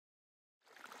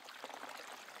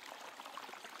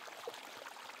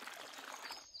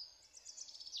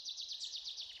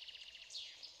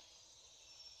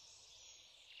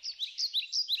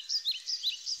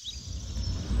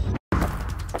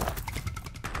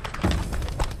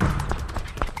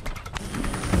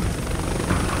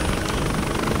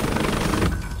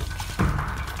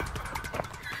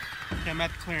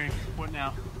clearing. What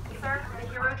now? Sir, the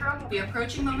HiRO drone will be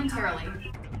approaching momentarily.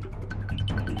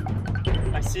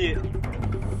 I see it.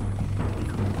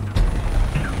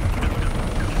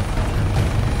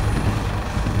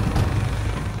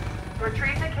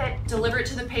 Retrieve the kit, deliver it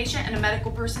to the patient, and a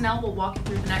medical personnel will walk you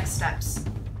through the next steps.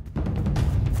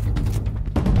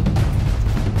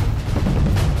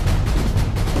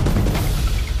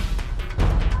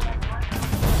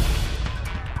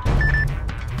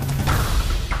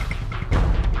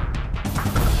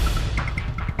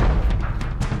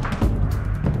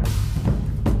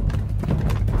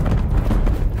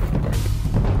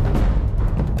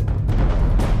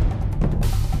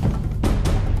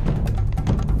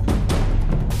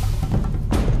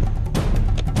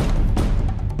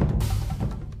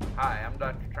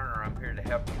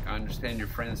 I understand your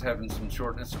friend's having some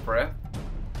shortness of breath.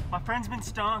 My friend's been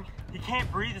stung. He can't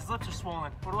breathe. His lips are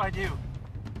swollen. What do I do?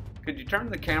 Could you turn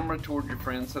the camera toward your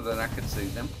friend so that I could see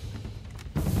them?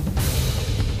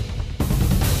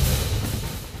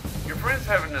 Your friend's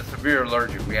having a severe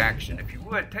allergic reaction. If you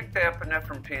would, take the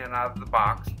epinephrine pen out of the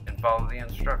box and follow the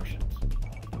instructions.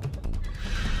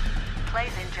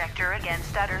 Place injector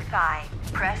against other thigh.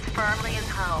 Press firmly and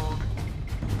hold.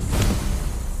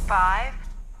 5,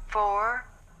 4,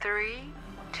 3,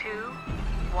 2,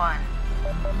 1.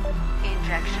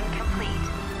 Injection complete.